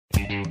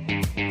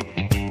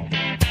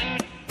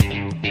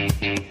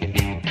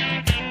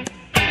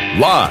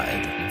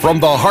Live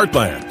from the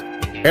heartland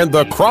and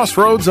the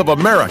crossroads of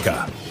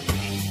America,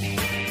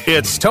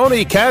 it's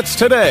Tony Katz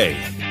Today.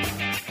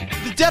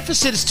 The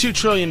deficit is $2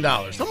 trillion.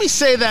 Let me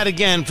say that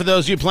again for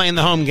those of you playing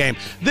the home game.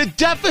 The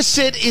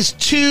deficit is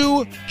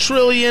 $2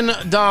 trillion,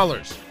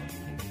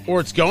 or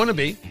it's going to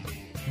be.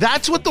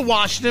 That's what the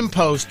Washington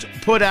Post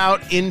put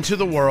out into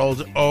the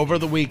world over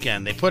the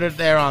weekend. They put it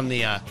there on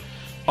the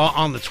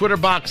Twitter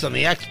box, on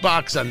the X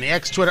box, on the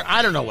X Twitter.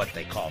 I don't know what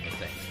they call the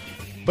thing.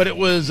 But it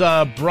was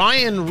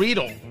Brian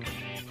Riedel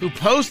who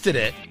posted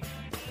it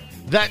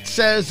that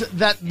says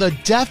that the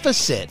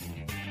deficit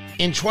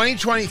in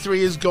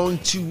 2023 is going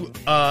to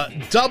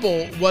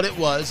double what it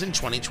was in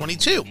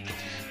 2022.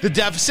 The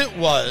deficit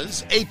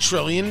was $1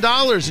 trillion in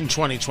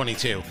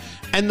 2022.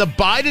 And the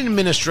Biden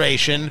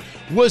administration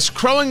was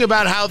crowing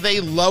about how they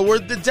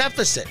lowered the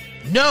deficit.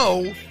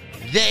 No,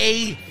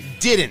 they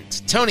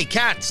didn't. Tony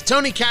Katz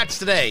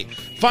Today.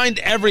 Find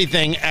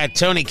everything at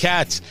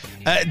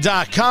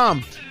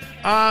TonyKatz.com.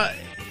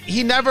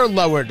 He never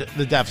lowered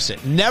the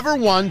deficit. Never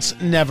once,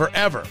 never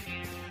ever.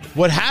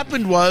 What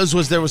happened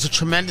was there was a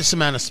tremendous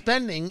amount of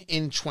spending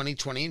in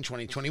 2020 and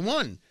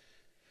 2021.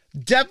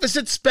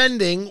 Deficit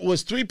spending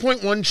was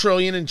 $3.1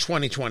 trillion in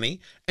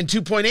 2020 and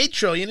 $2.8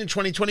 trillion in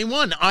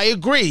 2021. I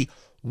agree.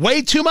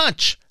 Way too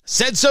much.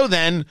 Said so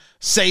then,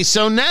 say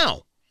so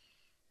now.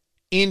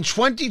 In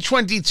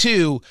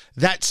 2022,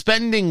 that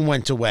spending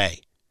went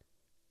away.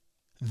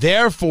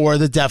 Therefore,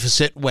 the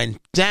deficit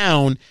went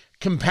down,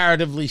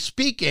 comparatively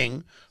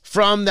speaking,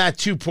 from that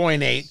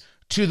 2.8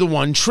 to the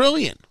 1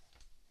 trillion.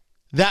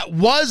 That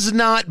was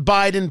not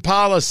Biden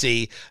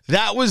policy.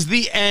 That was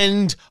the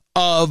end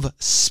of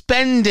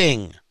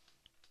spending.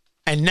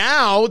 And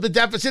now the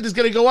deficit is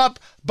going to go up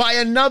by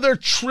another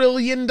 $1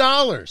 trillion.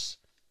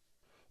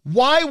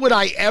 Why would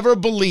I ever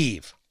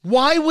believe?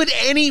 Why would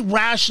any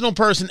rational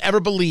person ever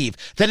believe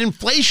that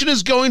inflation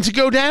is going to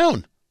go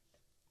down?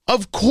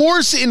 Of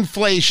course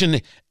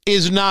inflation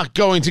is not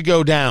going to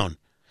go down.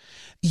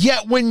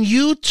 Yet when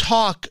you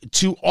talk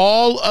to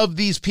all of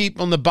these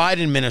people in the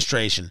Biden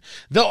administration,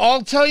 they'll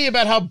all tell you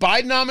about how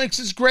Bidenomics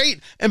is great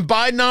and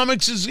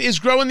Bidenomics is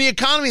growing the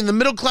economy and the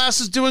middle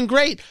class is doing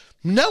great.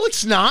 No,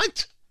 it's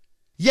not.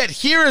 Yet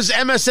here is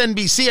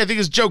MSNBC, I think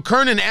it's Joe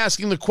Kernan,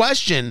 asking the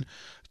question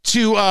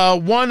to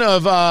one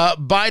of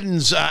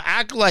Biden's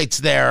acolytes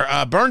there,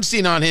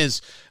 Bernstein, on his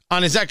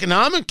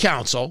economic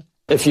council.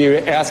 If you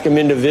ask them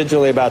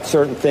individually about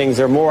certain things,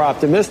 they're more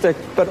optimistic,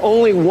 but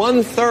only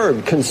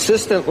 1/3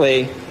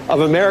 consistently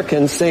of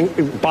Americans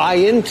buy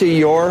into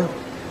your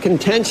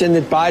contention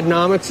that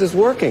Bidenomics is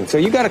working. So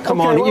you got to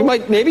come on. Well,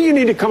 maybe you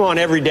need to come on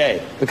every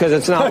day because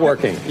it's not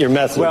working, your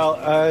message. Well,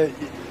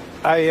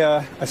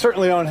 I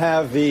certainly don't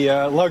have the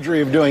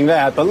luxury of doing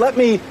that, but let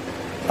me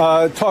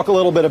talk a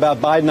little bit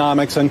about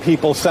Bidenomics and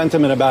people's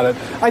sentiment about it.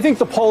 I think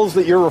the polls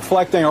that you're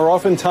reflecting are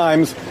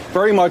oftentimes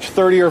very much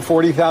 30 or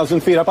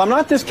 40,000 feet up. I'm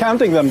not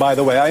discounting them, by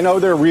the way. I know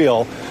they're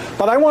real.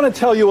 But I want to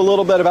tell you a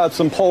little bit about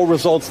some poll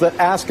results that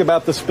ask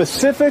about the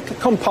specific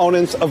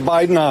components of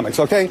Bidenomics,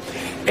 okay?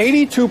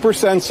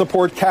 82%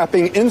 support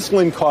capping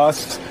insulin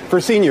costs for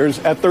seniors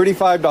at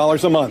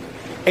 $35 a month.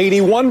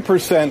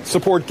 81%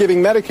 support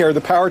giving Medicare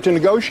the power to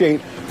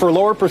negotiate for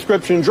lower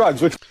prescription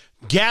drugs, which...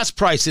 Gas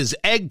prices,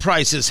 egg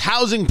prices,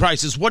 housing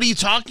prices. What are you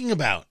talking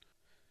about?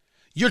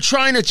 You're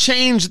trying to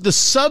change the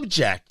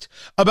subject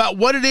about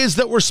what it is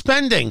that we're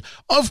spending.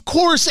 Of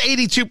course,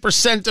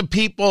 82% of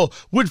people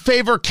would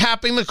favor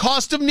capping the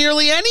cost of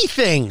nearly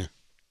anything.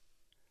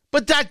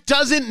 But that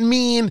doesn't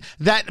mean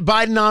that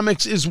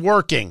Bidenomics is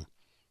working.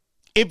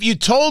 If you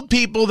told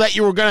people that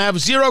you were going to have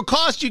zero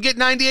cost, you get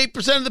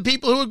 98% of the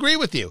people who agree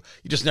with you.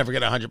 You just never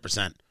get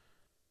 100%.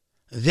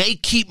 They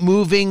keep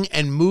moving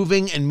and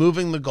moving and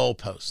moving the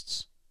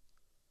goalposts.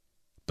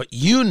 But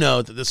you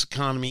know that this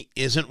economy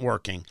isn't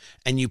working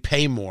and you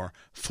pay more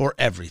for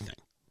everything.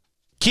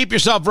 Keep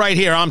yourself right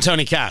here. I'm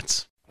Tony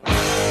Katz.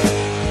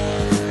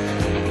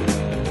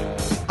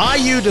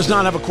 IU does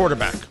not have a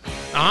quarterback.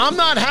 I'm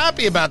not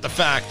happy about the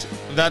fact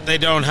that they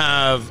don't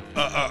have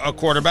a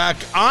quarterback.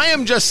 I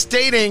am just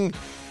stating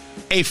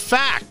a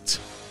fact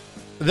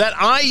that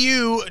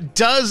IU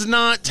does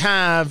not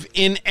have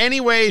in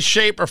any way,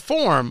 shape, or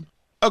form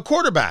a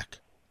quarterback.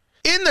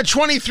 In the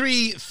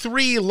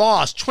 23-3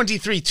 loss,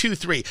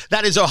 23-2-3,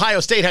 that is Ohio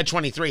State had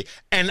 23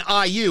 and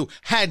IU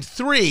had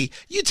 3.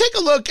 You take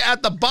a look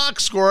at the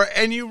box score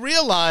and you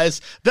realize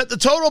that the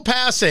total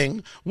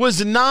passing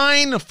was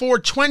 9 for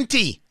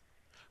 20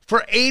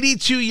 for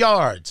 82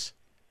 yards.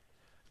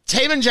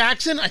 Taven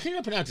Jackson, I think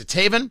I pronounced it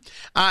Taven,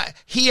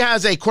 he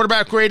has a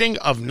quarterback rating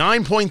of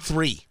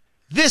 9.3.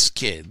 This,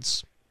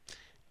 kids,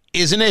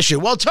 is an issue.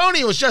 Well,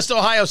 Tony was just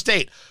Ohio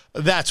State.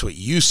 That's what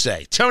you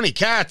say. Tony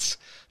Katz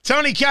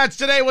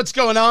Today. What's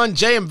going on?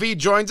 JMV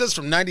joins us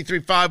from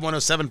 93.5,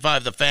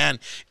 107.5 The Fan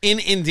in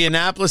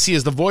Indianapolis. He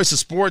is the voice of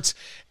sports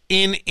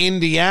in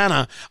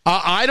Indiana.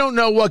 I don't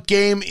know what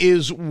game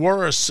is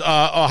worse,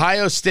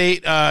 Ohio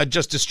State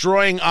just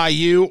destroying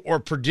IU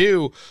or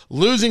Purdue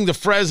losing to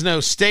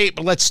Fresno State.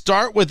 But let's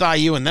start with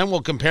IU, and then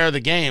we'll compare the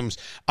games.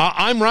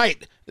 I'm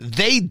right.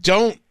 They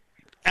don't,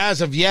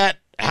 as of yet,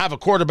 have a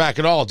quarterback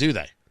at all, do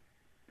they?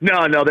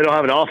 No, they don't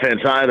have an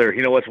offense either.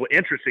 You know, what's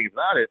interesting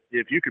about it,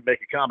 if you could make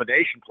a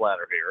combination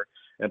platter here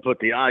and put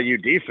the IU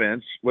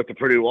defense with the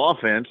Purdue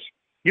offense,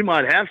 you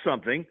might have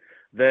something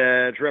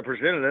that's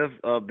representative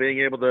of being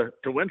able to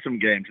win some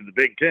games in the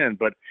Big Ten.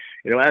 But,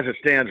 you know, as it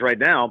stands right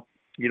now,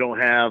 you don't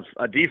have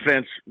a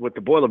defense with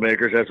the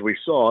Boilermakers, as we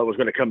saw. It was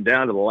going to come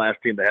down to the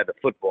last team that had the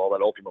football.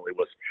 That ultimately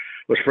was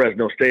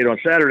Fresno State on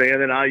Saturday.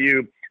 And then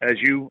IU, as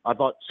you, I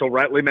thought, so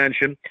rightly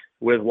mentioned,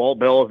 with Walt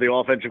Bell as the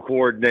offensive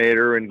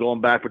coordinator and going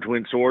back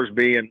between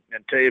Sorsby and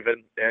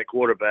Taven at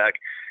quarterback,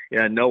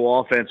 and no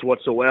offense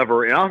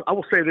whatsoever. And I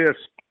will say this,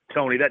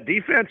 Tony, that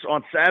defense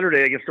on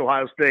Saturday against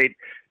Ohio State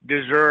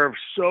deserved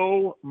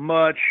so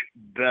much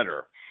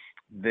better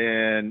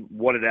than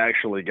what it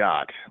actually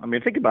got. I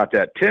mean, think about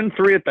that.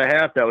 10-3 at the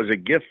half. That was a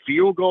gift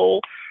field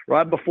goal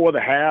right before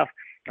the half.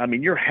 I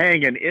mean, you're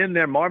hanging in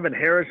there. Marvin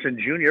Harrison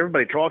Jr.,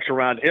 everybody talks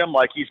around him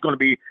like he's going to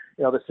be,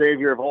 you know, the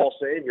savior of all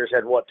saviors.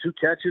 Had, 2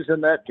 catches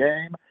in that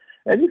game?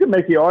 And you can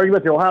make the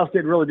argument that Ohio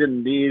State really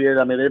didn't need it.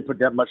 I mean, they didn't put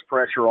that much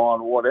pressure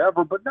on,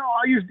 whatever. But no,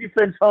 IU's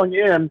defense hung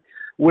in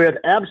with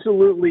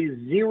absolutely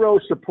zero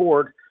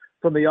support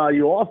from the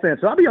IU offense.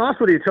 And I'll be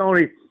honest with you,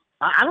 Tony,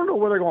 I don't know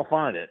where they're going to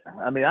find it.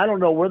 I mean, I don't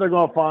know where they're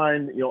going to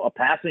find, you know, a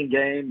passing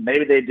game.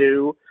 Maybe they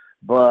do,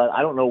 but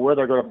I don't know where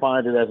they're going to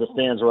find it as it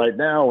stands right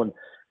now. And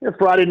you know,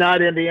 Friday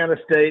night, Indiana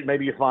State,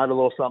 maybe you find a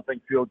little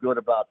something, feel good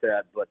about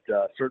that. But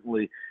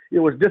certainly it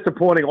was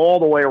disappointing all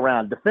the way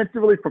around.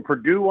 Defensively for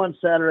Purdue on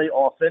Saturday,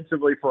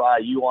 offensively for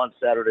IU on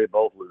Saturday,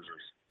 both losers.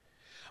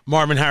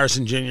 Marvin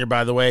Harrison Jr.,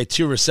 by the way,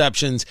 2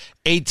 receptions,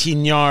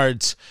 18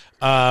 yards.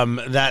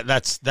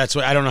 That's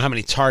what, I don't know how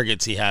many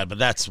targets he had, but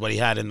that's what he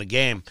had in the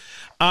game.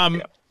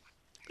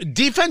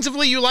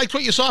 Defensively, you liked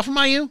what you saw from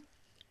IU?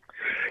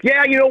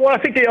 Yeah, you know what?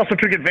 I think they also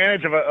took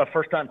advantage of a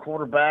first-time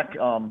quarterback. You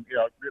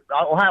know,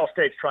 Ohio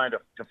State's trying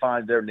to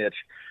find their niche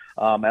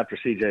after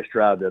C.J.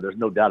 Stroud there. There's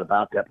no doubt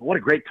about that. But what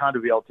a great time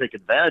to be able to take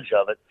advantage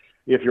of it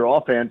if your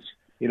offense,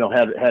 you know,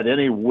 had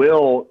any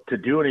will to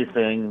do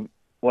anything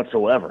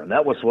whatsoever. And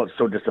that was what's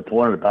so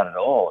disappointing about it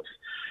all. It's,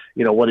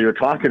 you know, whether you're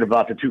talking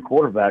about the 2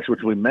 quarterbacks,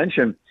 which we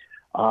mentioned,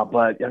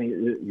 but I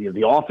mean,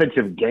 the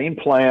offensive game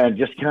plan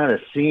just kind of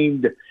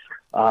seemed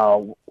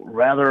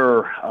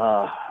rather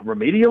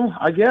remedial,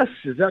 I guess.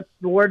 Is that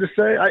the word to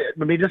say? I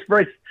mean, just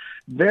very,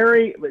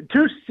 very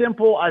too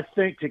simple, I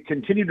think, to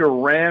continue to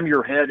ram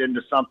your head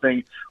into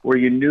something where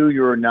you knew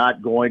you were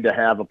not going to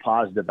have a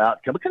positive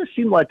outcome. It kind of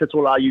seemed like that's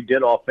what IU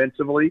did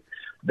offensively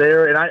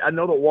there. And I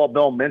know that Walt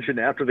Bell mentioned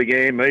after the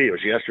game, maybe it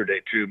was yesterday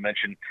too,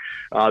 mentioned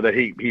that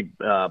he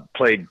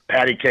played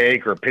patty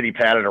cake or pity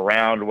patted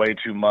around way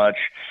too much.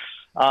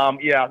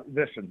 Yeah,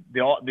 listen,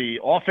 the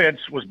offense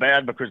was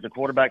bad because the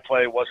quarterback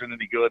play wasn't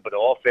any good, but the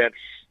offense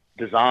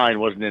design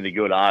wasn't any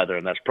good either,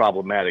 and that's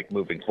problematic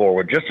moving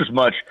forward, just as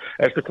much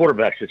as the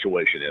quarterback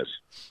situation is.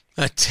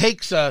 That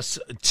takes us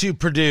to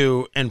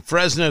Purdue and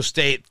Fresno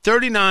State,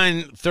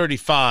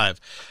 39-35.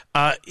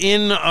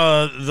 In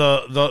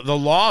the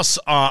loss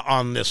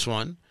on this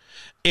one,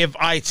 if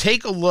I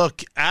take a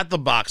look at the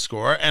box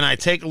score and I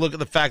take a look at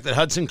the fact that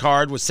Hudson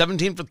Card was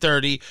 17 for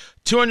 30,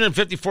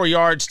 254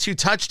 yards, 2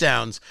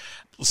 touchdowns,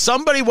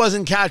 somebody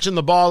wasn't catching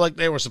the ball like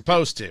they were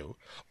supposed to,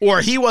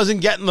 or he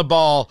wasn't getting the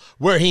ball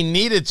where he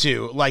needed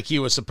to like he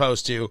was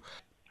supposed to.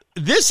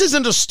 This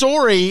isn't a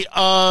story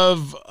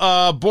of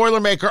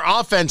Boilermaker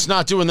offense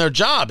not doing their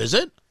job, is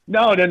it?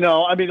 No.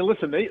 I mean,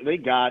 listen, they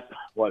got,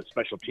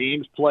 special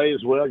teams play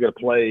as well. Got to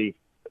play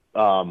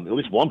at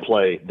least one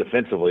play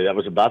defensively. That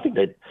was about, I think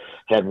they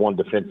had one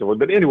defensively.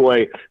 But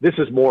anyway, this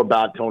is more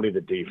about, Tony,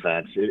 the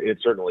defense. It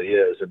certainly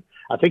is. And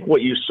I think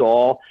what you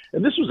saw,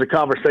 and this was a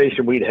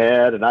conversation we'd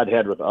had and I'd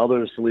had with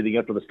others leading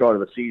up to the start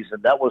of the season,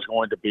 that was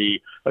going to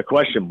be a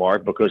question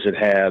mark because it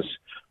has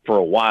for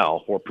a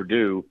while for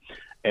Purdue.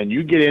 And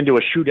you get into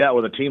a shootout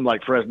with a team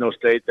like Fresno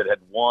State that had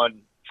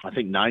won, I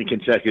think, 9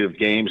 consecutive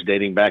games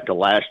dating back to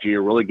last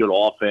year. Really good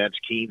offense.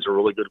 Keene's a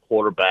really good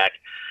quarterback.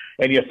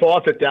 And you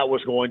thought that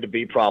was going to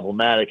be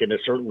problematic, and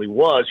it certainly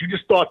was. You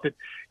just thought that,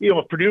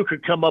 if Purdue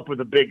could come up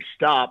with a big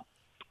stop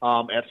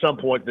at some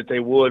point, that they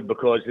would,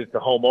 because it's the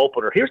home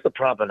opener. Here's the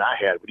problem that I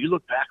had. When you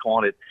look back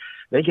on it,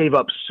 they gave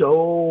up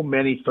so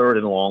many third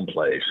and long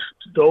plays,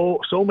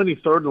 so many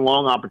third and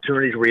long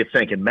opportunities where you're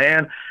thinking,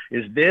 man,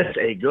 is this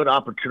a good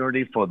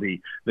opportunity for the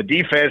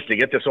defense to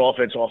get this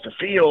offense off the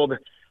field,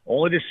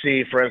 only to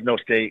see Fresno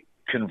State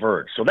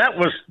convert. So that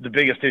was the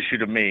biggest issue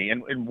to me.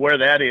 And where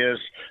that is,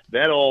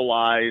 that all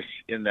lies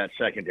in that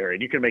secondary.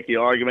 And you can make the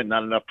argument,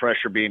 not enough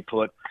pressure being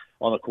put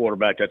on the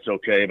quarterback, that's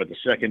okay, but the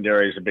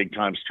secondary is a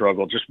big-time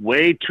struggle. Just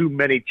way too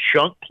many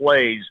chunk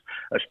plays,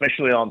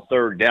 especially on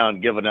third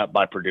down, given up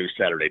by Purdue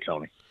Saturday,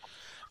 Tony.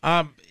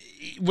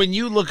 When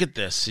you look at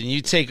this and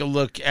you take a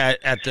look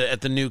at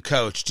the new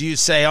coach, do you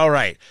say, all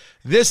right,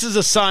 this is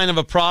a sign of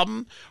a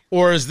problem,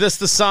 or is this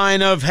the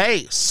sign of,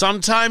 hey,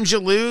 sometimes you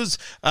lose,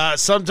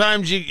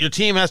 sometimes your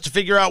team has to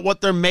figure out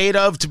what they're made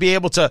of to be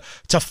able to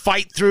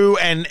fight through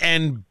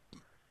and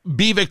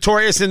be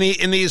victorious in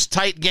these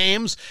tight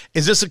games?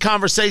 Is this a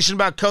conversation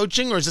about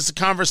coaching, or is this a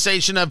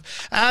conversation of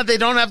they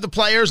don't have the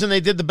players and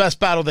they did the best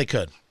battle they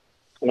could?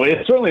 Well,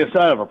 it's certainly a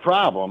sign of a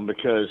problem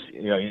because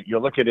you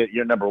look at it.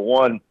 You're number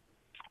one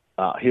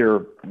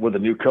here with a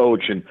new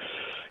coach, and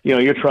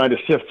you're trying to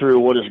sift through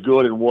what is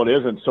good and what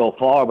isn't so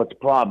far. But the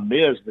problem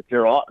is that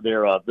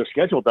their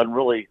schedule doesn't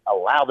really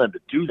allow them to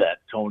do that,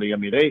 Tony. I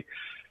mean,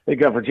 they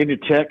got Virginia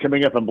Tech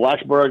coming up in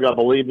Blacksburg, I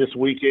believe, this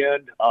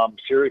weekend.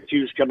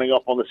 Syracuse coming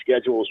up on the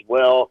schedule as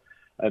well.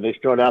 And they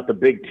start out the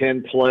Big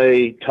Ten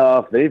play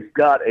tough. They've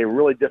got a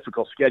really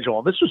difficult schedule.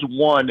 And this was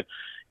one,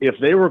 if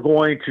they were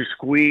going to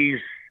squeeze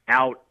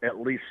out at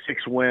least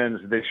 6 wins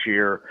this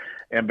year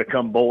and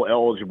become bowl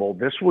eligible,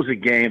 this was a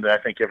game that I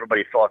think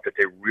everybody thought that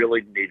they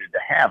really needed to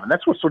have. And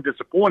that's what's so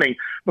disappointing,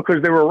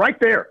 because they were right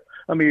there.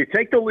 I mean, you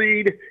take the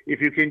lead, if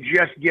you can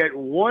just get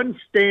one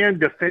stand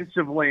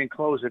defensively and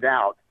close it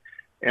out,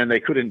 and they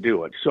couldn't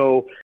do it.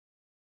 So,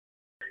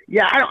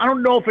 yeah, I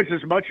don't know if it's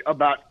as much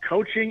about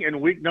coaching in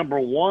week number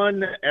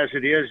one as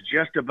it is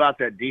just about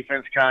that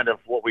defense, kind of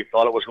what we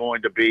thought it was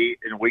going to be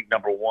in week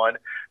number one.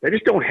 They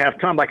just don't have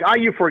time. Like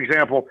IU, for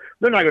example,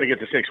 they're not going to get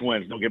to 6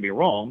 wins, don't get me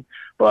wrong.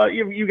 But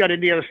you got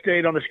Indiana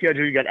State on the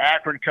schedule. You got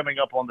Akron coming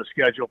up on the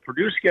schedule.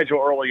 Purdue's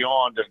schedule early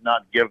on does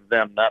not give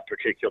them that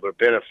particular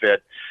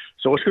benefit.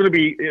 So it's going to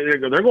be – they're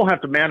going to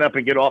have to man up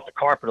and get off the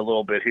carpet a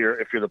little bit here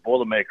if you're the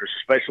Boilermakers,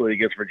 especially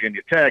against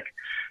Virginia Tech.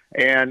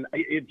 And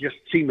it just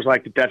seems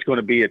like that's going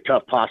to be a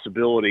tough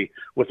possibility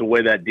with the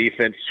way that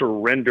defense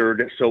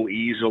surrendered so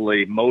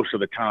easily most of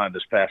the time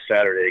this past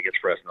Saturday against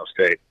Fresno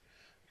State.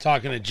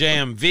 Talking to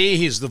JMV,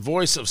 he's the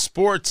voice of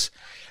sports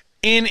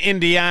in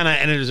Indiana,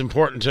 and it is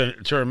important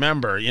to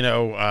remember,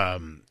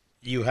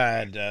 you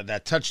had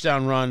that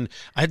touchdown run.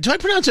 Do I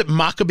pronounce it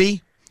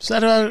Maccabee? Is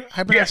that how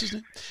I pronounce his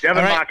name?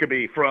 Devin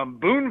Maccabee from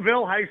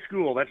Boonville High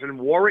School. That's in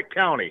Warwick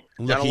County,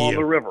 down along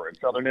the river in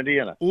southern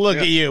Indiana. Look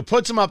at you.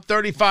 Puts him up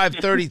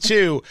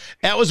 35-32.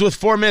 That was with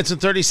 4 minutes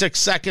and 36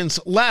 seconds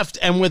left.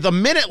 And with a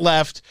minute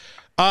left,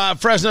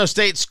 Fresno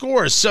State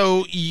scores.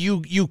 So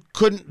you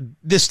couldn't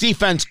 – this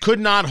defense could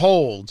not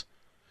hold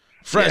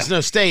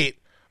Fresno State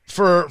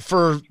for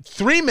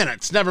 3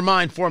 minutes, never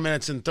mind 4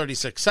 minutes and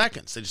 36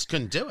 seconds. They just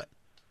couldn't do it.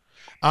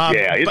 And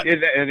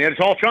it's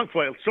all chunk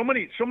plays. So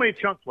many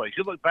chunk plays.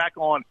 You look back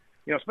on,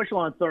 especially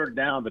on third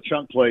down, the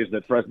chunk plays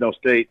that Fresno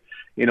State,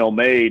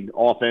 made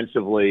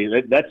offensively.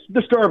 That's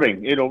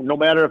disturbing. No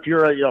matter if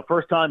you're a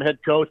first-time head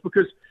coach,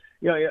 because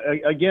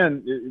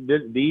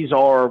again, these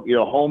are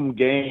home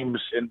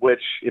games in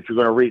which if you're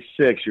going to reach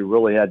 6, you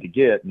really had to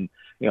get, and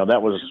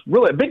that was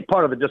really a big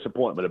part of the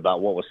disappointment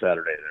about what was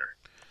Saturday there.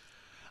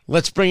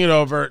 Let's bring it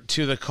over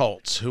to the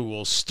Colts, who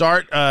will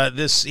start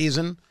this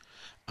season.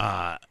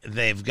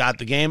 They've got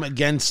the game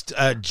against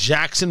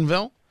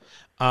Jacksonville.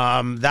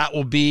 That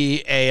will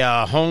be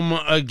a home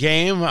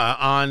game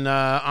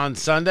on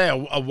Sunday,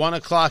 a 1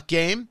 o'clock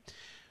game.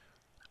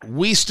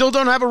 We still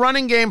don't have a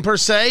running game per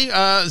se.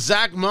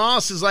 Zach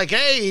Moss is like,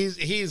 hey,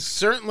 he's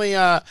certainly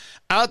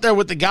out there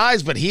with the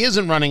guys, but he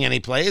isn't running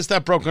any plays.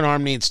 That broken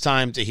arm needs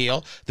time to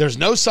heal. There's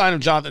no sign of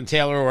Jonathan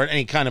Taylor or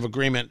any kind of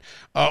agreement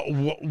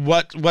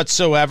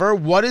whatsoever.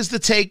 What is the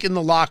take in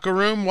the locker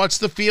room? What's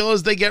the feel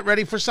as they get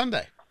ready for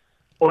Sunday?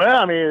 Well,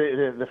 I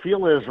mean, the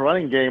feel is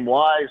running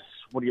game-wise,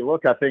 when you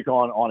look, I think,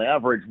 on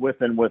average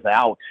with and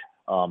without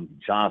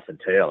Jonathan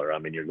Taylor, I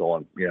mean, you're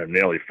going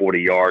nearly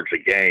 40 yards a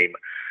game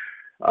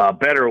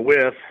better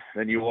with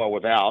than you are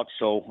without.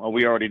 So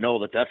we already know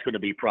that that's going to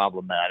be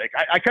problematic.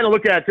 I kind of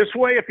look at it this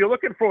way. If you're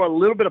looking for a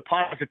little bit of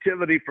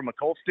positivity from a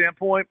Colts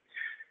standpoint,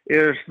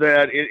 is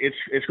that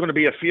it's going to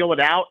be a feel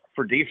it out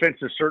for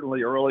defenses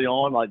certainly early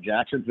on, like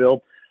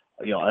Jacksonville.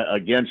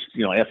 Against,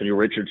 Anthony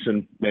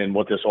Richardson and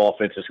what this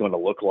offense is going to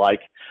look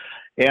like.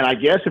 And I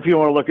guess if you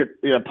want to look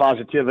at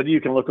positivity, you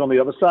can look on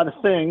the other side of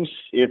things.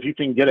 If you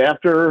can get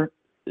after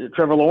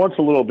Trevor Lawrence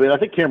a little bit, I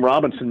think Cam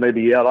Robinson may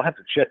be out. I'll have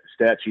to check the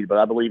stat sheet, but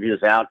I believe he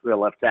is out, their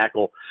left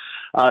tackle.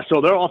 So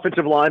their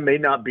offensive line may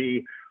not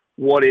be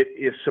what it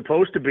is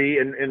supposed to be.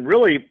 And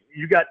really,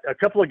 you got a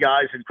couple of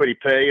guys in Kwity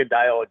Paye and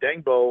Dio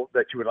Adengbo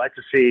that you would like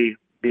to see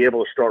be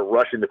able to start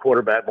rushing the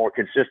quarterback more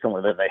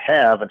consistently than they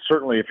have. And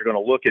certainly if you're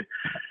going to look at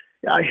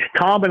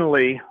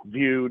commonly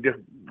viewed,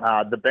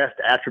 the best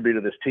attribute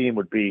of this team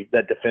would be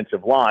that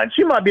defensive line.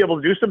 So you might be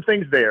able to do some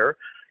things there.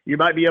 You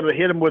might be able to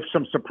hit them with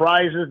some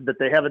surprises that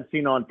they haven't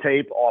seen on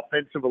tape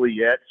offensively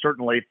yet,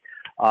 certainly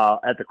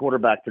at the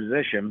quarterback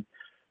position.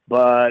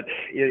 But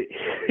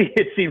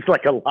it seems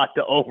like a lot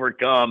to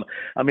overcome.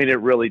 I mean, it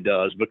really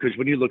does, because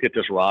when you look at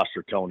this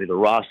roster, Tony, the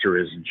roster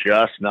is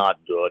just not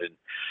good. And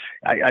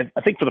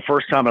I think for the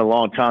first time in a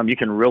long time, you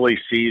can really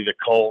see the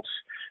Colts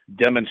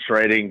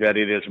demonstrating that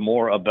it is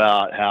more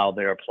about how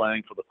they're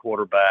playing for the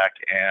quarterback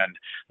and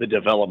the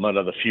development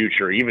of the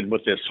future, even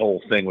with this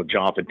whole thing with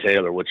Jonathan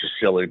Taylor, which is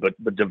silly, but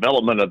the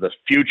development of the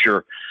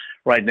future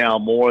right now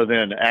more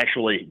than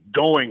actually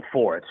going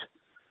for it.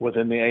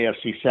 within the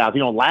AFC South.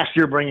 Last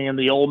year bringing in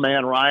the old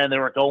man Ryan, they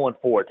were going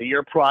for it. The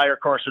year prior,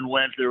 Carson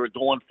Wentz, they were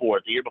going for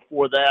it. The year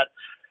before that,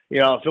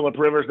 Phillip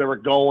Rivers, they were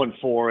going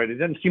for it. It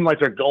doesn't seem like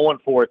they're going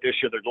for it this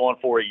year. They're going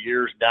for it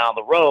years down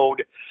the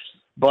road.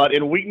 But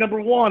in week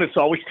number one, it's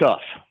always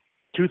tough.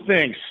 Two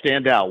things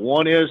stand out.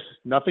 One is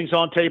nothing's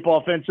on tape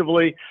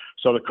offensively,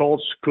 so the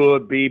Colts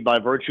could be, by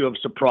virtue of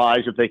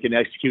surprise, if they can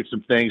execute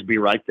some things, be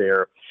right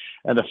there.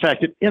 And the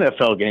fact that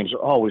NFL games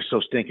are always so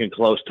stinking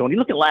close, Tony.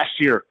 Look at last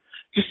year,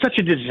 just such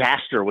a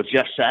disaster with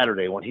Jeff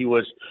Saturday when he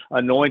was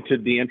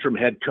anointed the interim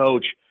head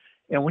coach.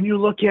 And when you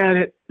look at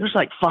it, there's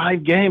like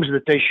 5 games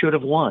that they should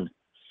have won.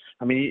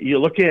 I mean, you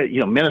look at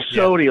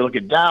Minnesota, you look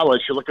at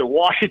Dallas, you look at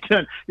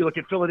Washington, you look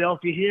at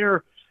Philadelphia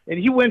here. And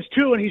he wins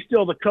 2, and he's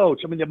still the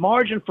coach. I mean, the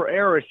margin for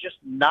error is just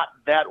not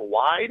that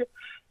wide.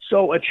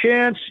 So a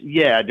chance,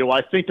 yeah. Do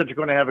I think that they're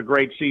going to have a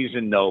great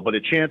season? No. But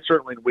a chance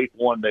certainly in week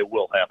one they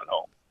will have at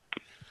home.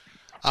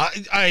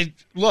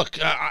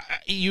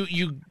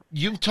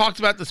 You've talked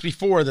about this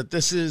before, that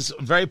this is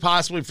very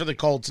possibly for the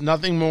Colts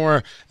nothing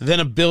more than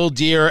a build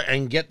year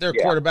and get their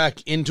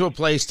quarterback into a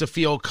place to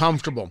feel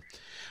comfortable.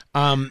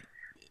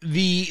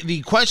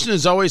 The question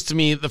is always, to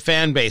me, the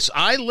fan base.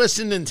 I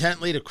listened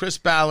intently to Chris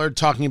Ballard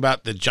talking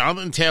about the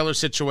Jonathan Taylor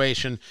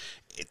situation.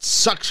 It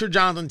sucks for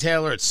Jonathan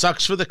Taylor. It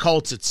sucks for the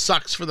Colts. It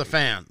sucks for the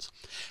fans.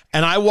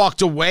 And I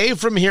walked away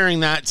from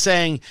hearing that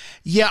saying,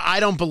 yeah, I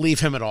don't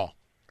believe him at all.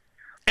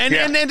 And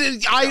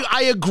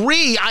I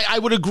agree. I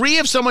would agree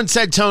if someone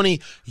said, Tony,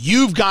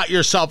 you've got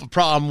yourself a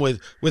problem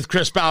with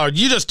Chris Ballard.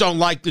 You just don't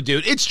like the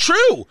dude. It's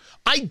true.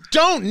 I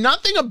don't.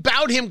 Nothing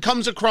about him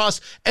comes across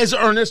as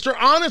earnest or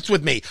honest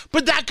with me.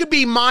 But that could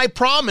be my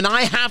problem, and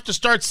I have to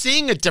start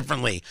seeing it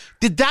differently.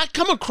 Did that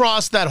come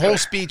across, that whole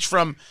speech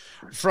from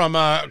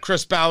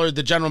Chris Ballard,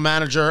 the general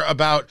manager,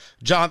 about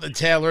Jonathan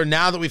Taylor,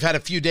 now that we've had a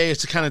few days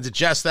to kind of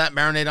digest that,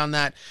 marinate on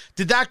that?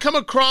 Did that come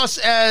across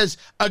as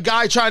a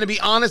guy trying to be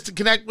honest and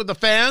connect with the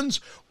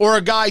fans, or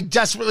a guy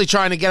desperately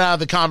trying to get out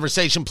of the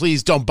conversation?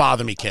 Please don't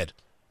bother me, kid.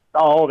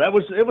 Oh, it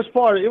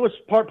was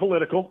part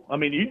political. I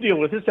mean, you deal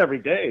with this every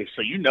day,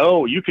 so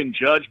you can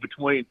judge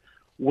between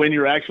when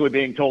you're actually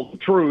being told the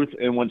truth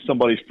and when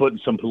somebody's putting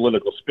some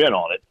political spin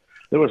on it.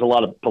 There was a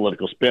lot of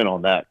political spin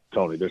on that,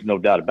 Tony. There's no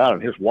doubt about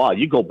it. Here's why.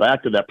 You go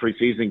back to that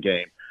preseason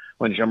game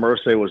when Jim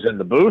Irsay was in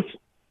the booth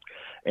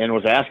and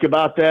was asked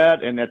about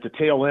that, and at the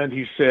tail end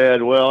he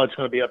said, well, it's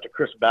going to be up to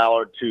Chris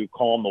Ballard to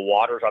calm the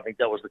waters. I think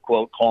that was the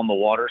quote, calm the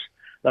waters.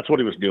 That's what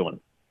he was doing.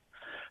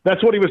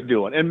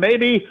 And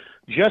maybe,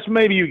 just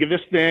maybe, you give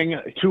this thing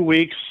 2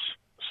 weeks,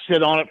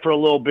 sit on it for a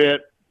little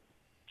bit,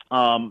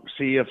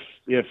 see if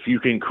you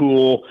can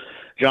cool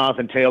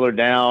Jonathan Taylor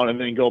down, and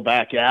then go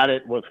back at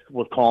it with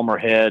calmer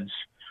heads.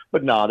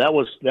 But no, that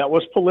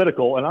was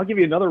political. And I'll give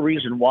you another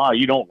reason why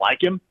you don't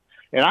like him.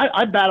 And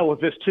I battle with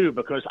this too,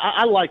 because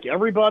I like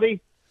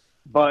everybody,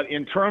 but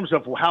in terms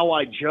of how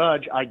I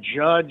judge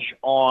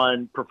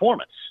on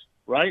performance,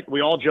 right?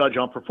 We all judge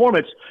on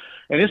performance.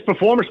 And his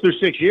performance through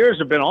 6 years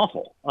have been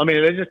awful. I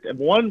mean, they just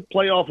one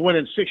playoff win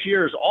in 6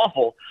 years,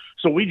 awful.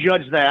 So we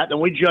judge that,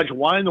 and we judge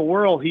why in the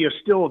world he is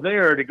still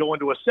there to go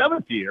into a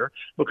 7th year,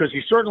 because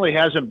he certainly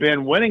hasn't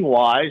been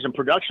winning-wise and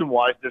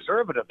production-wise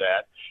deserving of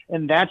that.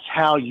 And that's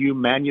how you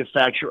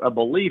manufacture a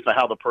belief of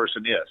how the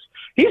person is.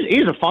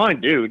 He's a fine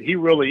dude. He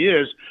really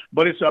is.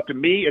 But it's up to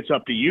me. It's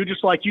up to you,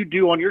 just like you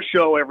do on your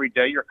show every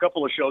day, your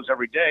couple of shows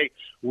every day.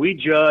 We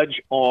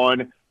judge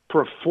on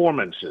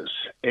performances,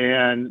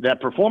 and that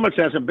performance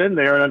hasn't been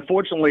there, and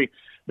unfortunately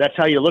that's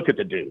how you look at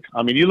the dude.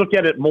 I mean, you look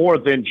at it more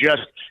than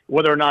just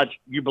whether or not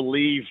you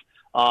believe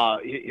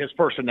his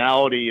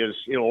personality is,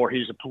 or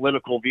he's a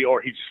political view,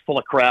 or he's full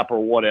of crap or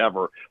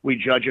whatever. We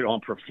judge it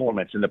on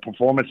performance, and the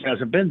performance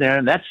hasn't been there,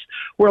 and that's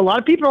where a lot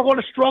of people are going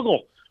to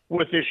struggle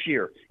with this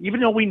year.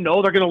 Even though we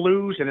know they're going to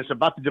lose, and it's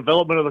about the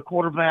development of the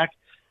quarterback,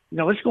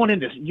 it's going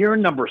into year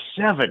number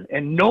 7,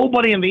 and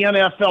nobody in the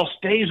NFL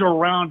stays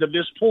around to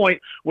this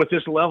point with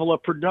this level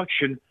of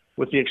production,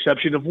 with the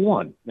exception of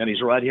one, and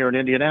he's right here in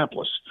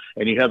Indianapolis,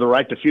 and you have the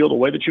right to feel the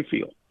way that you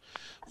feel.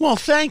 Well,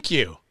 thank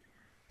you.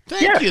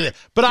 Thank you.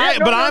 But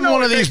I'm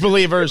one of these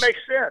believers. It makes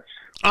sense.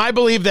 I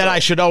believe that I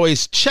should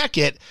always check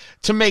it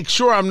to make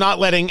sure I'm not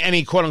letting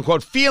any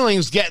quote-unquote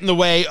feelings get in the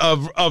way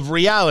of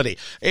reality.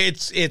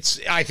 It's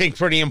I think,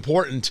 pretty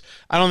important.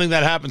 I don't think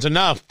that happens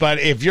enough. But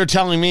if you're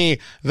telling me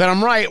that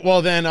I'm right,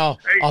 well, then I'll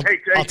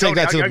take Tony,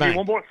 that to the bank. bank. I'll give you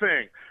one more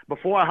thing.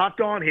 Before I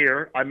hopped on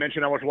here, I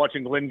mentioned I was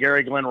watching Glenn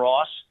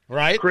Ross.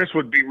 Right. Chris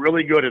would be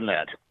really good in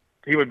that.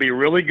 He would be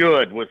really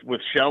good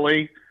with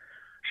Shelley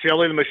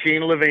the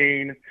Machine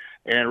Levine,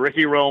 and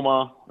Ricky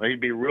Roma. He'd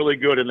be really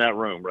good in that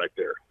room right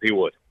there. He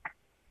would.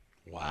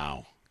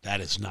 Wow, that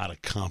is not a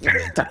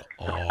compliment at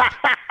all.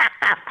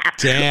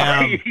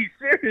 Damn.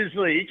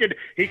 Seriously,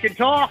 he can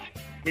talk.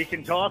 He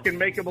can talk and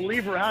make a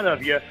believer out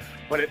of you.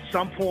 But at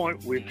some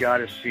point, we've got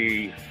to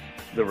see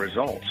the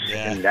results,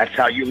 and that's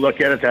how you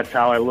look at it. That's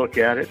how I look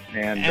at it.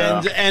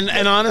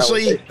 And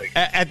honestly,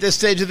 at this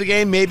stage of the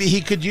game, maybe he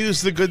could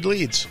use the good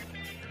leads.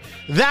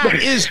 That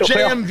is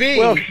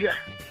JMV.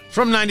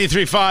 From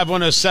 93.5,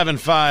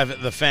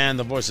 107.5, The Fan,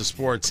 the voice of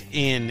sports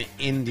in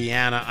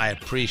Indiana. I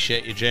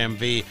appreciate you,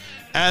 JMV.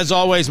 As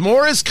always,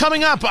 more is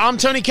coming up. I'm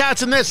Tony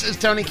Katz, and this is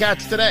Tony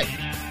Katz Today.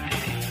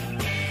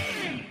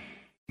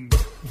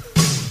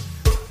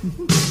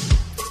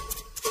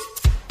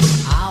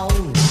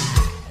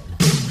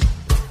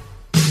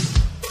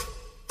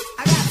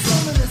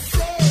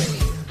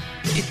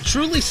 It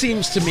truly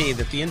seems to me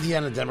that the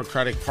Indiana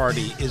Democratic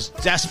Party is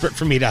desperate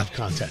for me to have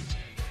content.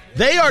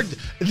 They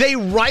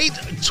write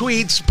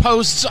tweets,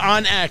 posts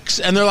on X,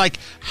 and they're like,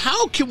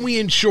 how can we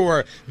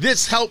ensure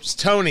this helps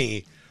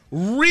Tony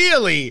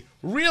really,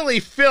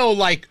 really fill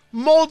like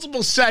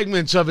multiple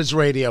segments of his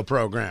radio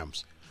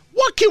programs?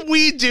 What can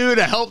we do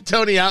to help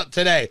Tony out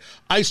today?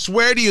 I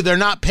swear to you, they're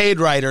not paid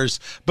writers,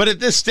 but at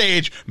this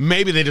stage,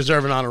 maybe they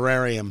deserve an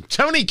honorarium.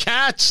 Tony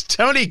Katz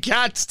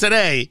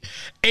Today.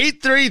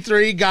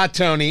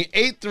 833-GOT-TONY,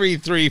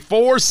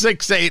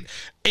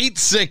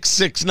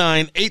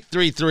 833-468-8669,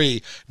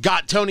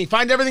 833-GOT-TONY.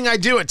 Find everything I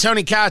do at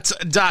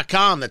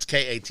TonyKatz.com. That's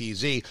Katz.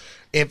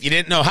 If you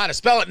didn't know how to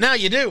spell it, now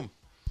you do.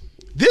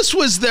 This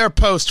was their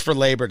post for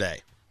Labor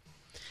Day.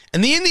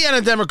 And the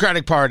Indiana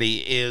Democratic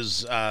Party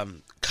is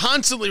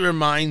constantly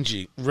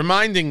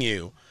reminding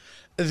you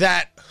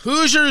that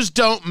Hoosiers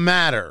don't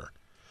matter.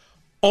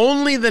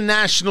 Only the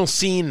national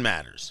scene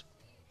matters.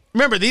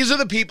 Remember, these are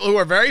the people who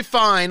are very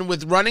fine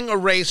with running a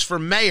race for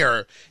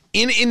mayor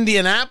in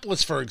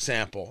Indianapolis, for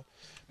example,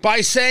 by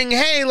saying,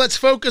 hey, let's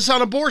focus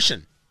on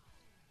abortion.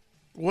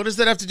 What does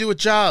that have to do with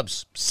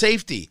jobs,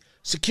 safety,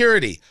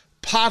 security,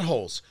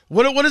 potholes?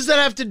 What does that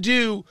have to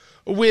do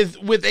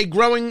with a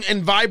growing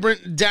and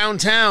vibrant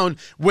downtown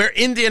where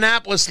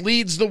Indianapolis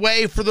leads the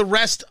way for the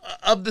rest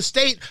of the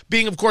state,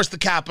 being, of course, the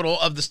capital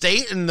of the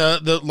state and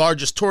the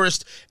largest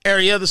tourist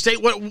area of the state?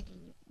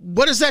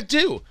 What does that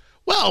do?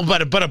 Well,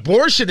 but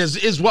abortion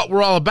is what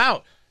we're all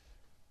about.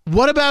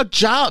 What about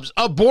jobs?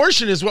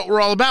 Abortion is what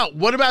we're all about.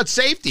 What about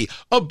safety?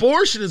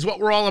 Abortion is what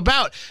we're all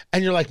about.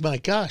 And you're like, my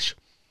gosh,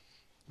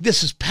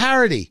 this is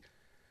parody.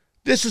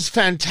 This is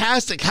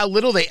fantastic how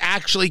little they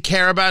actually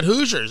care about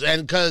Hoosiers.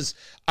 And because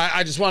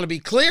I just want to be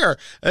clear,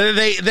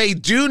 they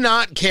do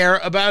not care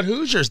about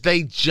Hoosiers.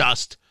 They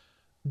just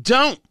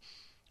don't.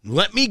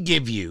 Let me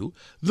give you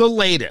the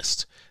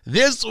latest.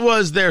 This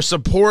was their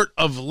support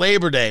of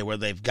Labor Day, where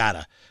they got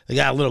a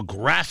little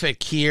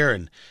graphic here,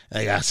 and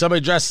they got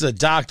somebody dressed as a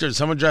doctor and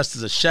someone dressed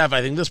as a chef.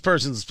 I think this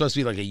person's supposed to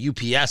be like a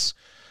UPS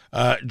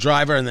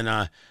driver, and then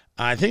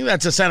I think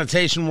that's a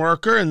sanitation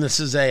worker, and this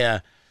is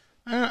I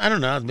don't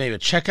know, maybe a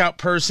checkout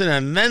person,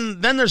 and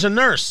then there's a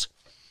nurse.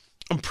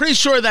 I'm pretty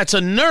sure that's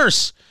a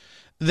nurse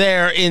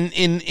there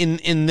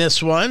in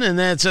this one, and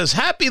then it says,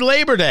 Happy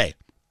Labor Day.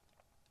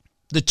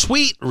 The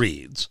tweet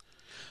reads,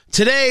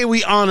 Today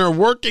we honor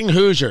working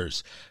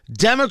Hoosiers.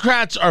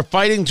 Democrats are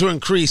fighting to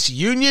increase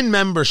union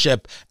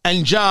membership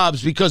and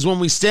jobs because when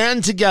we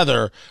stand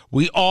together,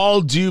 we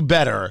all do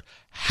better.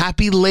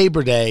 Happy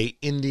Labor Day,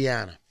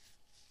 Indiana.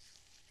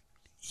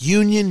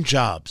 Union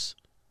jobs.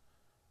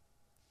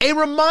 A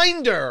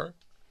reminder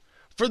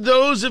for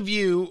those of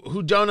you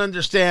who don't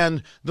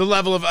understand the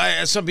level of,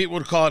 some people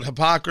would call it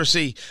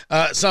hypocrisy,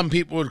 some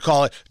people would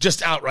call it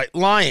just outright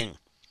lying.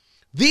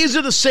 These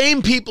are the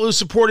same people who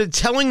supported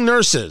telling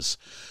nurses,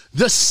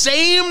 the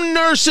same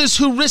nurses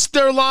who risked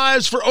their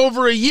lives for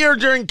over a year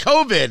during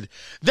COVID,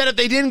 that if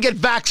they didn't get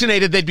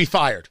vaccinated, they'd be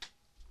fired.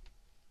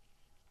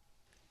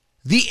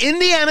 The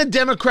Indiana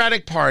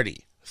Democratic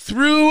Party,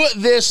 through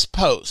this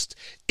post,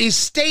 is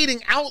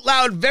stating out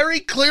loud very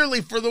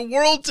clearly for the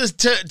world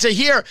to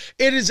hear,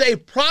 it is a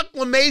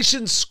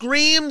proclamation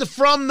screamed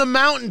from the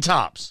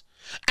mountaintops.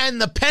 And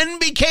the pen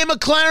became a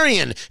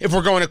clarion, if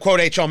we're going to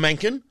quote H.L.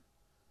 Mencken.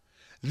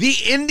 The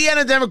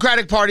Indiana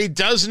Democratic Party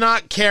does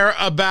not care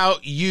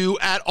about you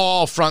at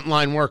all,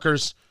 frontline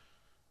workers.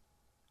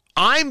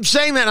 I'm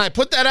saying that, and I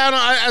put that out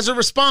as a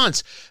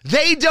response.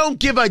 They don't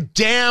give a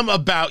damn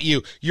about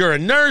you. You're a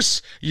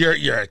nurse,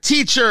 you're a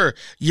teacher,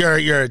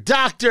 you're a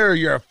doctor,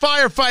 you're a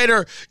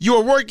firefighter, you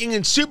are working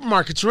in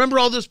supermarkets. Remember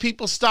all those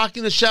people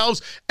stocking the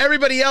shelves?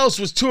 Everybody else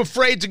was too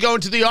afraid to go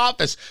into the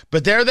office,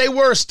 but there they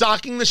were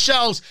stocking the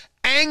shelves.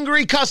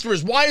 Angry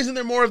customers. Why isn't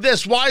there more of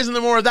this? Why isn't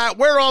there more of that?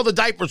 Where are all the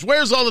diapers?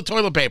 Where's all the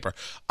toilet paper?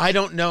 I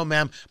don't know,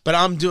 ma'am, but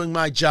I'm doing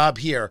my job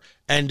here.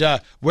 And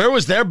where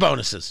was their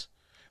bonuses?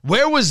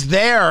 Where was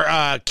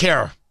their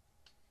care?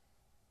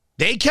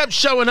 They kept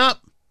showing up.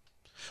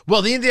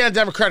 Well, the Indiana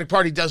Democratic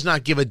Party does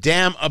not give a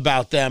damn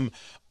about them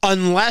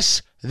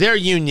unless they're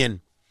union.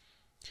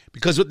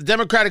 Because what the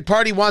Democratic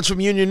Party wants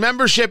from union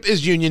membership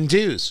is union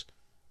dues.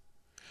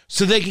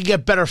 So they can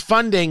get better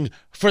funding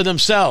for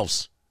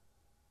themselves.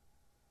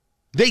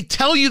 They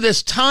tell you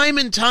this time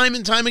and time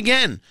and time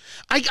again.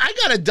 I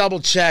got to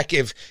double check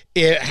if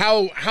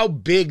how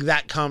big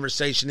that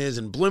conversation is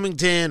in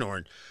Bloomington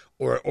or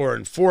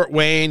in Fort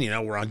Wayne. You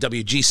know, we're on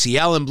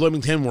WGCL in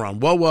Bloomington. We're on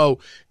WOWO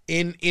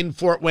in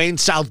Fort Wayne,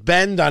 South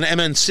Bend on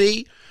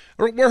MNC.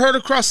 We're heard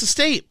across the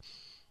state.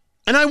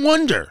 And I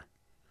wonder,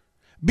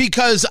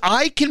 Because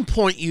I can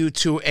point you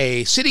to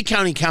a city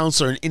county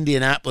councilor in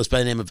Indianapolis by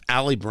the name of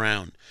Allie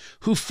Brown,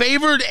 who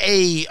favored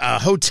a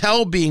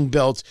hotel being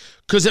built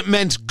because it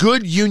meant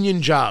good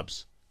union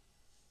jobs.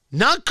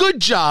 Not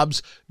good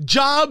jobs.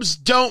 Jobs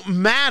don't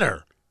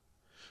matter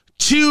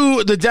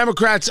to the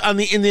Democrats on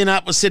the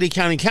Indianapolis City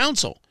County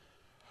Council.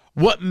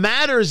 What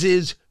matters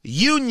is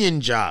union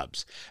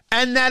jobs.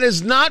 And that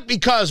is not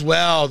because,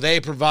 well, they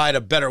provide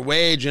a better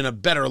wage and a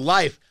better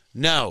life.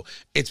 No,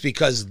 it's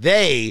because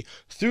they,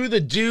 through the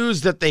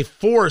dues that they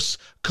force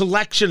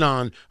collection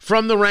on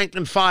from the rank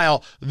and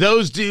file,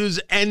 those dues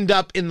end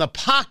up in the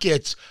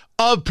pockets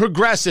of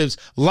progressives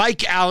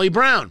like Allie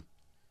Brown.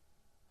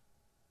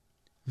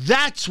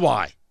 That's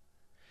why.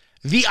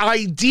 The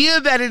idea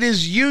that it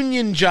is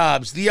union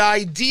jobs, the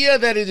idea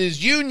that it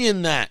is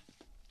union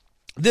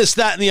this,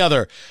 that, and the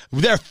other.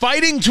 They're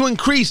fighting to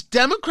increase,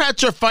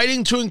 Democrats are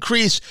fighting to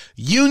increase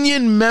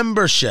union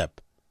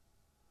membership.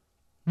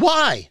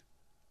 Why?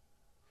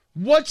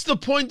 What's the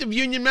point of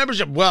union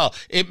membership? Well,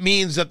 it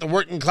means that the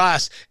working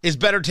class is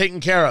better taken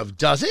care of.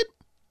 Does it?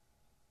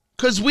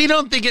 Because we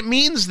don't think it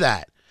means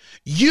that.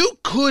 You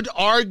could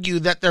argue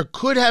that there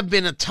could have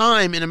been a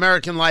time in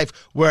American life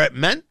where it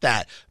meant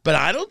that, but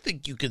I don't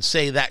think you could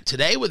say that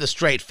today with a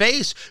straight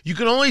face. You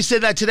can only say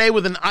that today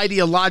with an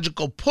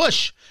ideological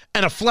push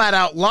and a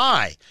flat-out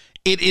lie.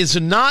 It is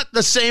not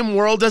the same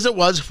world as it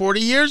was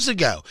 40 years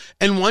ago,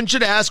 and one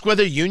should ask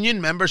whether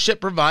union membership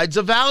provides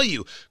a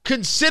value,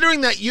 considering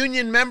that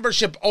union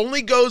membership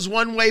only goes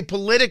one way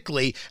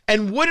politically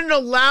and wouldn't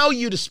allow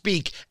you to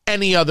speak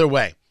any other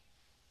way.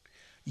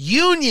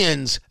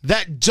 Unions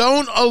that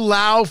don't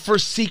allow for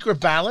secret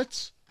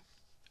ballots,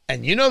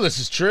 and you know this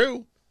is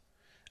true,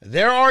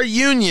 there are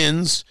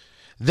unions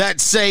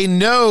that say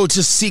no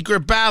to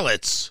secret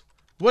ballots.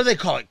 What do they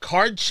call it?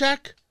 Card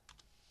check?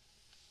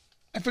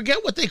 I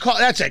forget what they call it.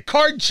 That's it,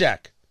 card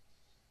check.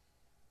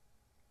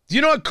 Do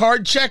you know what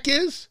card check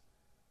is?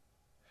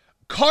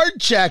 Card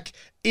check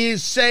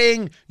is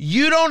saying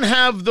you don't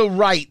have the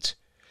right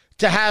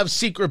to have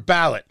secret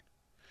ballot.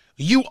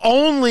 You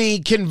only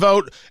can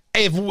vote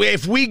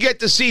if we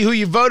get to see who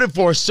you voted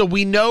for so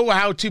we know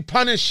how to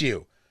punish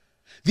you.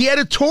 The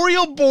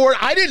editorial board,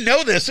 I didn't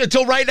know this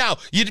until right now.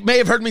 You may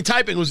have heard me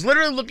typing. I was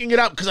literally looking it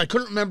up because I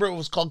couldn't remember it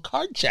was called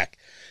card check.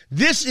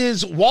 This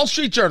is Wall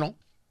Street Journal,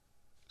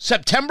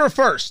 September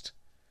 1st.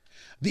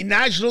 The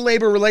National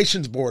Labor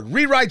Relations Board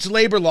rewrites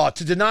labor law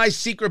to deny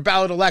secret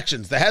ballot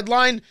elections. The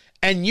headline,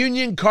 and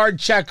union card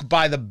check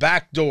by the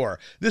back door.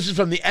 This is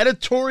from the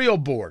editorial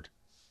board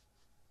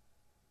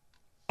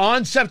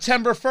on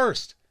September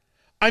 1st.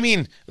 I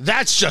mean,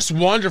 that's just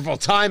wonderful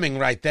timing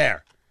right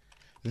there.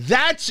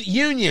 That's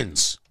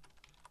unions.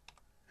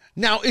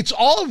 Now, it's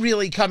all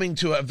really coming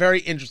to a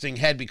very interesting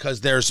head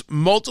because there's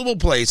multiple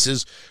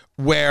places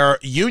where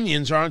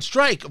unions are on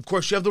strike. Of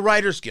course, you have the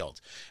Writers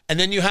Guild, and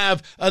then you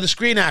have the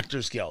Screen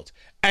Actors Guild,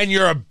 and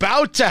you're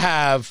about to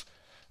have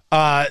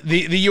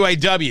the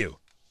UAW,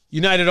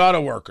 United Auto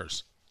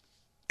Workers.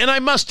 And I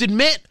must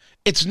admit,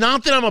 it's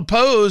not that I'm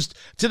opposed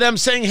to them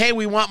saying, hey,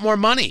 we want more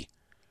money.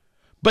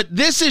 But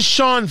this is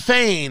Sean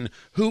Fain,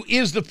 who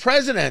is the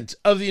president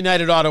of the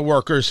United Auto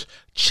Workers.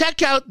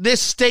 Check out this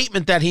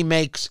statement that he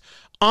makes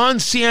on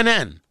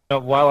CNN.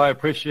 While I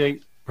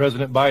appreciate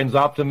President Biden's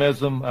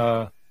optimism,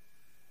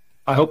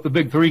 I hope the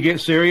big three get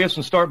serious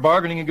and start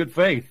bargaining in good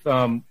faith.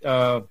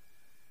 We're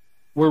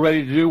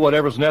ready to do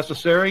whatever's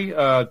necessary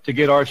to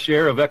get our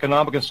share of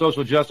economic and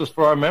social justice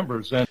for our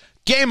members. And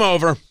game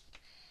over.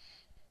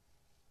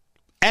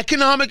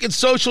 Economic and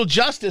social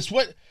justice.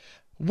 What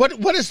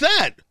is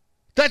that?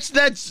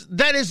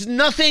 That is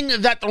nothing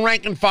that the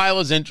rank and file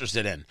is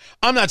interested in.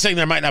 I'm not saying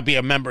there might not be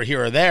a member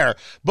here or there,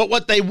 but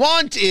what they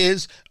want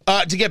is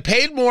to get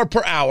paid more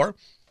per hour.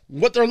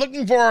 What they're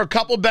looking for are a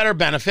couple better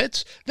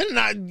benefits.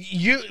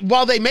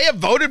 While they may have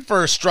voted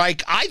for a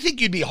strike, I think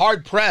you'd be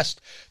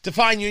hard-pressed to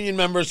find union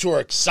members who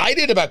are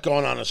excited about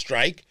going on a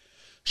strike.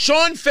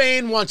 Sean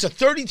Fain wants a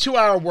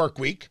 32-hour work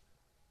week.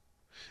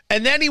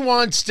 And then he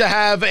wants to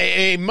have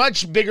a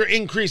much bigger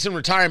increase in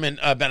retirement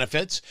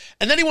benefits.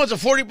 And then he wants a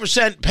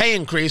 40% pay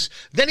increase.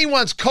 Then he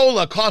wants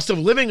COLA, cost of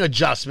living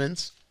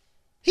adjustments.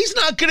 He's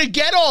not going to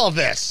get all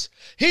this.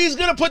 He's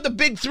going to put the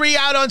big three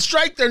out on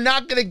strike. They're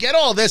not going to get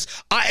all this.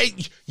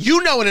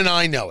 You know it and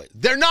I know it.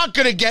 They're not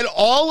going to get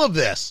all of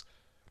this.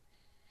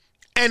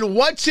 And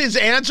what's his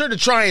answer to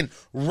try and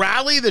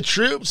rally the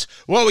troops?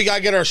 Well, we got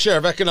to get our share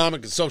of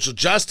economic and social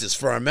justice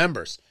for our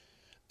members.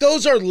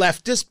 Those are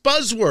leftist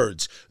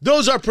buzzwords.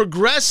 Those are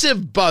progressive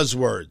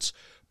buzzwords,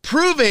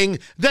 proving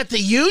that the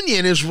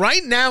union is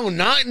right now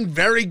not in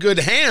very good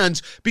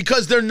hands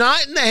because they're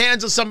not in the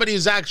hands of somebody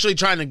who's actually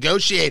trying to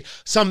negotiate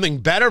something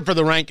better for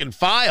the rank and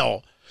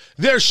file.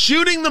 They're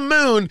shooting the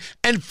moon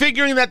and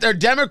figuring that their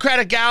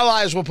Democratic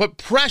allies will put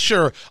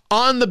pressure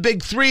on the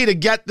big three to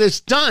get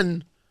this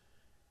done.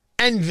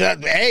 And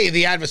A,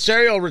 the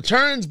adversarial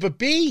returns, but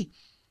B,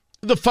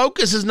 the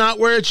focus is not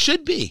where it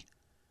should be.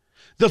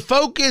 The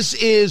focus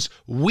is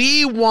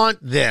we want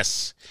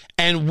this,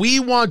 and we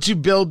want to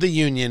build the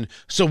union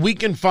so we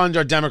can fund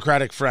our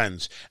Democratic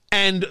friends.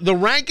 And the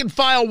rank and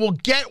file will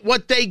get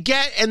what they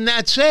get, and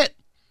that's it.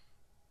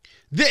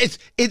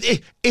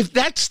 If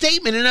that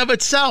statement in of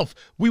itself,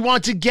 we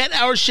want to get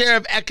our share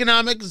of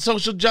economic and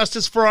social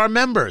justice for our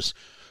members,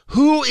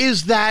 who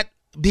is that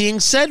being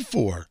said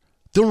for?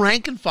 The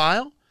rank and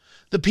file?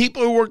 The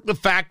people who work the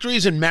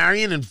factories in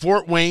Marion and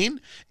Fort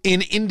Wayne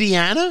in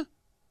Indiana?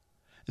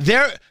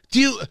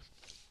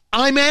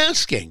 I'm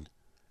asking,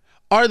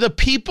 are the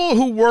people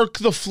who work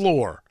the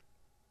floor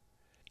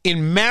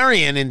in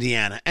Marion,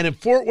 Indiana, and in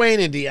Fort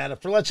Wayne, Indiana,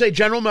 for, let's say,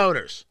 General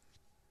Motors,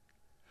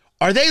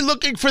 are they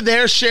looking for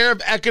their share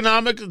of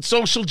economic and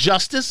social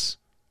justice?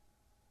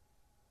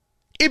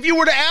 If you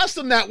were to ask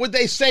them that, would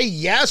they say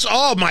yes?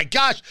 Oh, my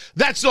gosh,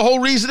 that's the whole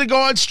reason to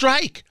go on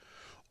strike.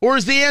 Or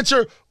is the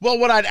answer, well,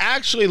 what I'd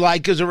actually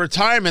like is a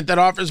retirement that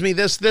offers me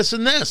this, this,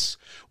 and this.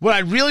 What I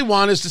really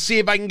want is to see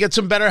if I can get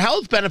some better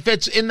health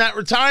benefits in that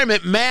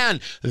retirement. Man,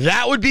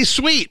 that would be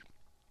sweet.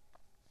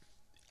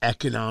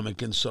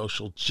 Economic and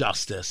social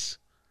justice.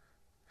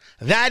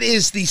 That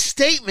is the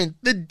statement,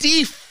 the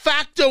de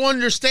facto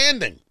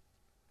understanding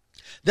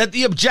that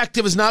the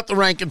objective is not the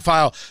rank and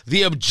file.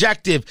 The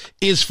objective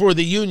is for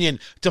the union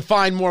to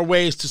find more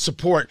ways to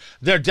support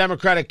their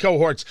Democratic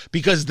cohorts,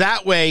 because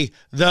that way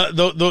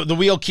the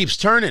wheel keeps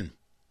turning.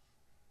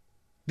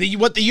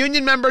 What the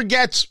union member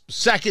gets,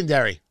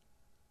 secondary.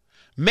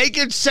 Make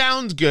it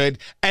sound good,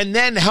 and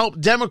then help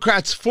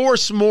Democrats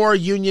force more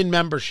union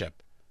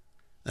membership.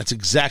 That's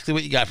exactly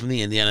what you got from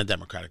the Indiana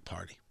Democratic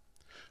Party.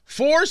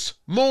 Force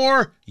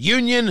more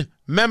union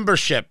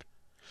membership.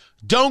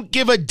 Don't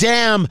give a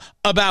damn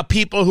about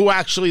people who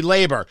actually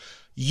labor.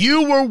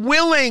 You were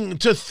willing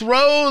to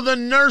throw the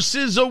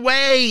nurses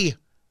away.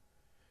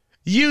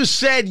 You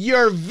said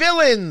you're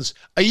villains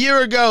a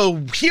year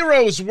ago.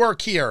 Heroes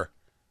work here.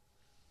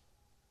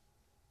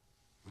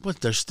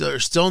 What, they're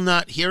still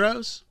not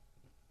heroes?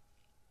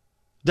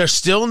 They're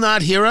still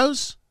not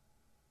heroes?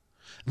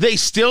 They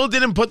still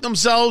didn't put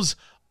themselves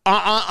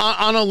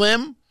on a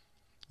limb?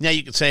 Now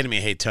you could say to me,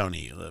 hey,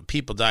 Tony,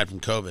 people died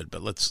from COVID,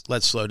 but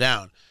let's slow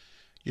down.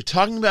 You're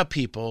talking about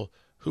people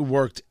who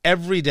worked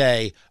every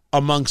day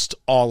amongst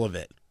all of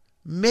it.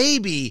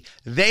 Maybe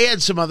they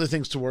had some other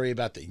things to worry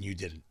about that you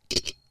didn't.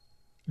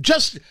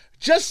 Just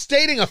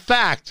stating a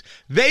fact,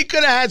 they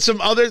could have had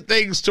some other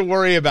things to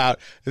worry about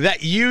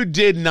that you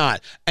did not.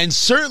 And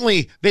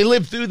certainly they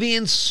lived through the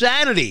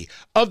insanity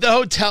of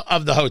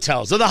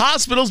the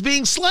hospitals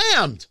being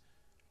slammed.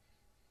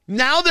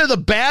 Now they're the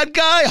bad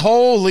guy?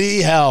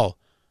 Holy hell.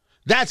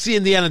 That's the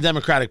Indiana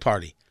Democratic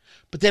Party.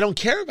 But they don't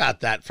care about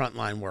that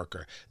frontline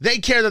worker. They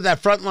care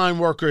that frontline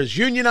worker is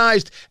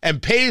unionized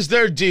and pays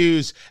their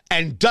dues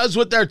and does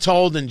what they're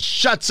told and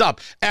shuts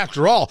up.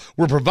 After all,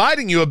 we're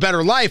providing you a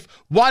better life.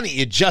 Why don't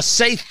you just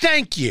say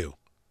thank you?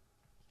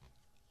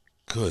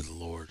 Good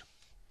Lord.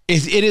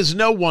 It is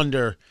no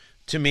wonder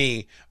to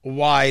me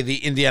why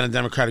the Indiana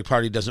Democratic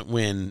Party doesn't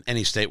win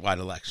any statewide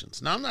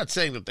elections. Now, I'm not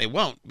saying that they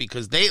won't,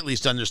 because they at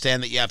least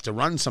understand that you have to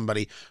run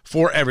somebody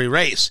for every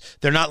race.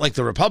 They're not like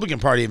the Republican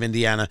Party of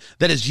Indiana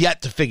that has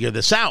yet to figure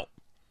this out.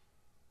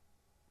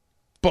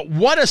 But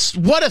what a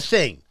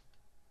thing.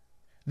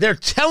 They're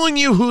telling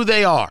you who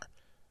they are.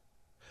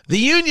 The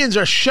unions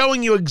are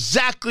showing you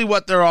exactly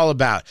what they're all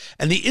about.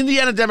 And the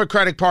Indiana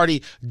Democratic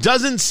Party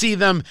doesn't see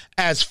them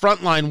as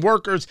frontline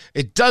workers.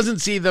 It doesn't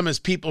see them as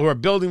people who are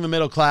building the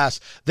middle class.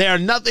 They are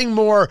nothing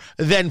more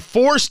than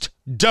forced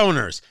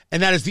donors.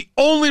 And that is the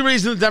only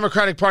reason the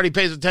Democratic Party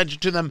pays attention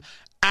to them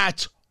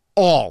at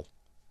all.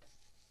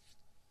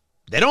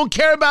 They don't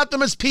care about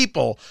them as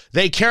people.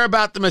 They care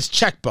about them as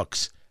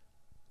checkbooks.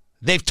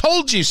 They've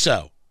told you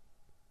so.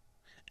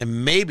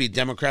 And maybe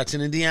Democrats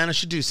in Indiana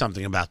should do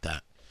something about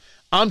that.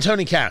 I'm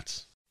Tony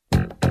Katz. So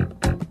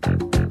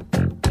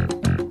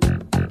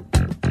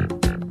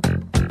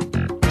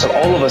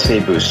all of us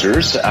need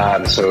boosters.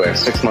 So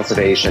 6 months of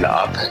age and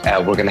up,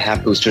 we're going to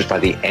have boosters by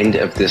the end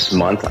of this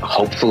month,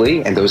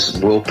 hopefully, and those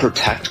will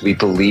protect, we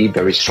believe,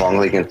 very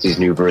strongly against these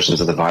new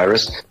versions of the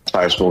virus. The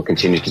virus will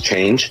continue to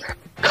change.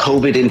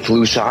 COVID and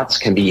flu shots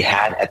can be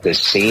had at the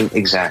same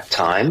exact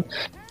time.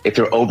 If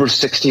you're over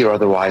 60 or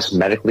otherwise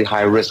medically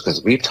high risk,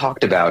 because we've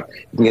talked about,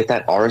 you can get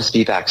that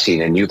RSV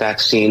vaccine, a new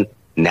vaccine,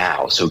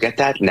 now. So get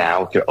that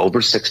now if you're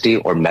over 60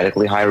 or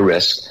medically high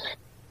risk.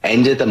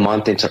 End of the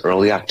month into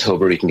early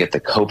October, you can get the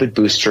COVID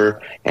booster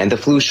and the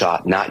flu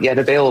shot. Not yet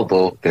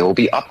available. They will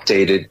be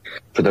updated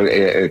for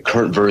the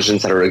current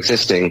versions that are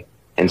existing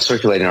and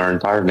circulating in our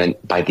environment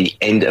by the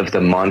end of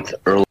the month.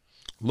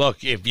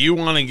 Look, if you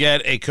want to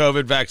get a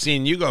COVID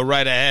vaccine, you go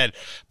right ahead.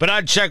 But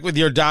I'd check with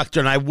your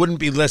doctor, and I wouldn't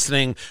be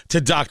listening to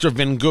Dr.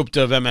 Vin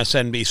Gupta of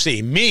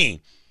MSNBC.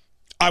 Me,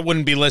 I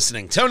wouldn't be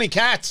listening. Tony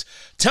Katz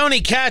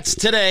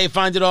today.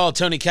 Find it all at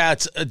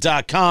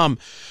TonyKatz.com.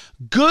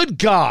 Good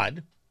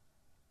God.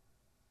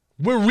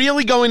 We're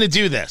really going to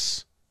do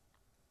this.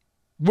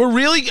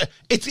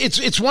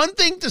 It's one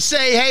thing to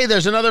say, hey,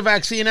 there's another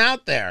vaccine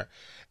out there.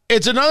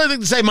 It's another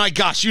thing to say, my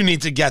gosh, you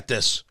need to get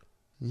this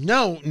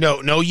No,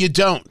 you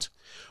don't.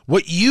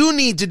 What you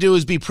need to do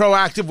is be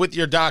proactive with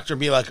your doctor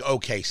and be like,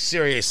 okay,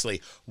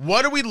 seriously,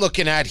 what are we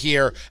looking at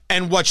here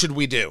and what should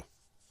we do?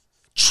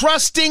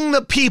 Trusting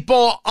the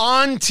people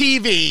on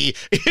TV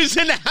is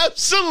an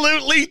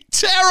absolutely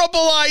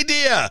terrible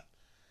idea.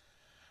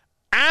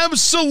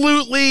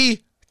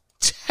 Absolutely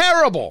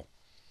terrible.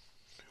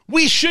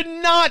 We should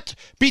not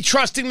be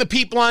trusting the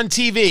people on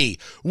TV.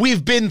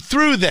 We've been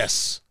through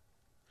this.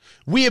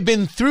 We have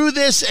been through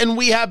this and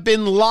we have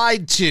been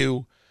lied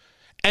to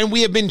and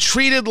we have been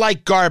treated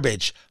like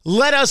garbage.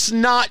 Let us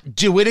not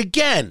do it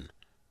again.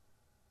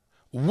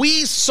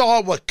 We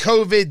saw what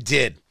COVID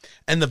did,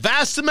 and the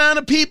vast amount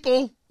of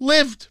people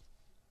lived,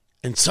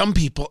 and some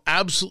people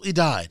absolutely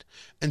died,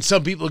 and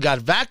some people who got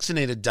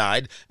vaccinated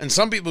died, and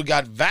some people who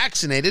got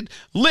vaccinated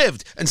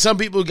lived, and some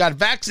people who got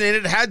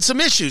vaccinated had some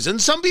issues, and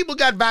some people who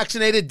got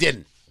vaccinated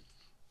didn't.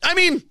 I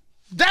mean,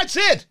 that's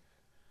it.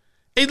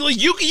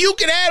 You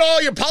can add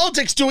all your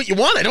politics to what you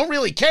want. I don't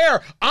really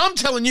care. I'm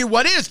telling you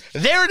what is.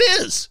 There it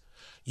is.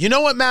 You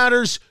know what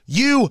matters?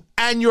 You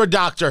and your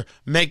doctor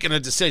making a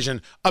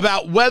decision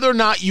about whether or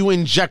not you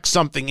inject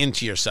something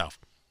into yourself.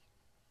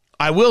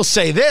 I will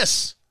say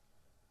this.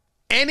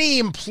 Any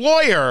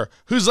employer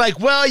who's like,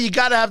 well, you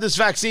got to have this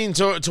vaccine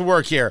to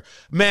work here.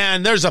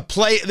 Man, there is a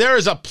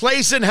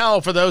place in hell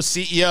for those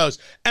CEOs.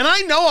 And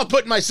I know I'm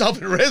putting myself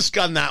at risk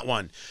on that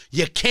one.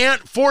 You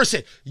can't force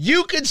it.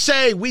 You could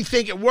say, we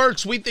think it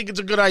works. We think it's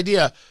a good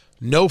idea.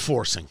 No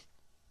forcing.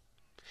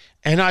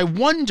 And I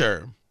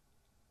wonder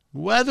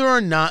whether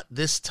or not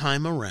this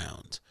time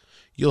around,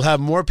 you'll have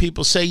more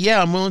people say, yeah,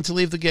 I'm willing to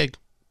leave the gig.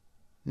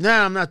 No,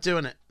 I'm not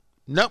doing it.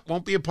 Nope,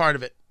 won't be a part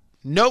of it.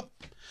 Nope.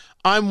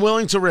 I'm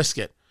willing to risk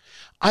it.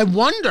 I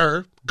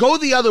wonder, go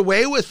the other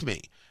way with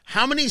me.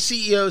 How many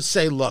CEOs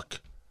say,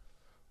 look,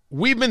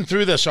 we've been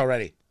through this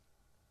already.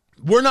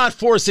 We're not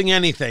forcing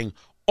anything.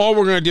 All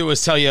we're going to do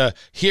is tell you,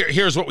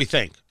 here's what we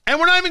think. And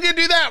we're not even going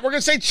to do that. We're going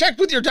to say, check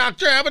with your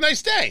doctor. Have a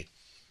nice day.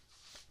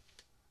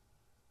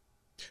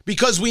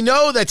 Because we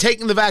know that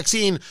taking the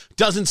vaccine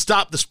doesn't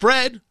stop the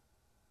spread.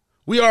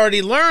 We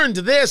already learned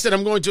this, and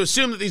I'm going to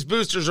assume that these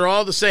boosters are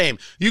all the same.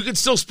 You can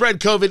still spread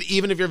COVID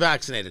even if you're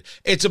vaccinated.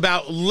 It's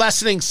about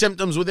lessening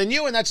symptoms within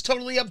you, and that's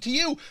totally up to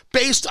you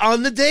based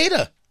on the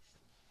data.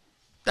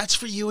 That's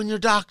for you and your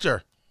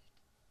doctor.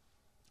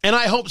 And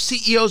I hope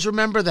CEOs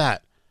remember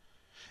that.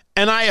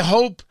 And I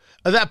hope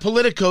that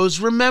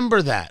politicos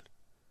remember that.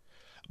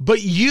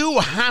 But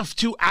you have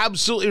to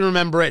absolutely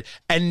remember it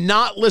and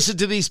not listen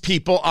to these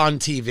people on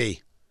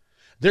TV.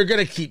 They're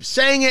going to keep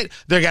saying it.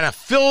 They're going to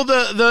fill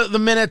the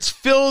minutes,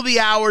 fill the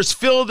hours,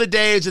 fill the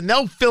days, and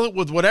they'll fill it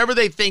with whatever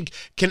they think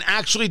can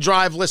actually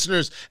drive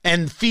listeners,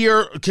 and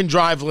fear can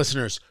drive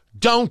listeners.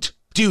 Don't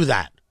do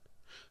that.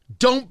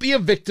 Don't be a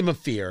victim of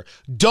fear.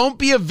 Don't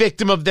be a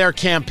victim of their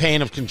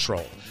campaign of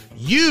control.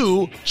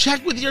 You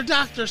check with your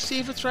doctor, see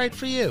if it's right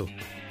for you.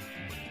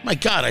 My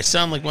God, I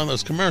sound like one of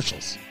those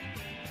commercials.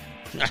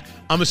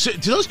 Do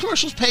those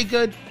commercials pay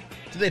good?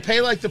 Do they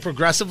pay like the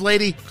progressive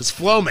lady? Because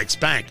Flo makes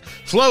bank.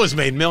 Flo has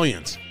made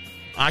millions.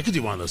 I could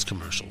do one of those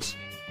commercials.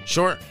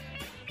 Sure.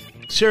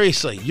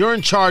 Seriously, you're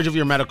in charge of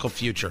your medical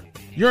future.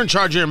 You're in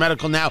charge of your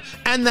medical now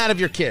and that of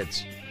your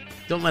kids.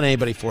 Don't let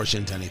anybody force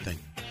you into anything.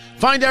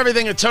 Find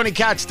everything at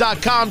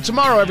TonyKatz.com.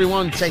 Tomorrow,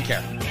 everyone, take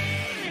care.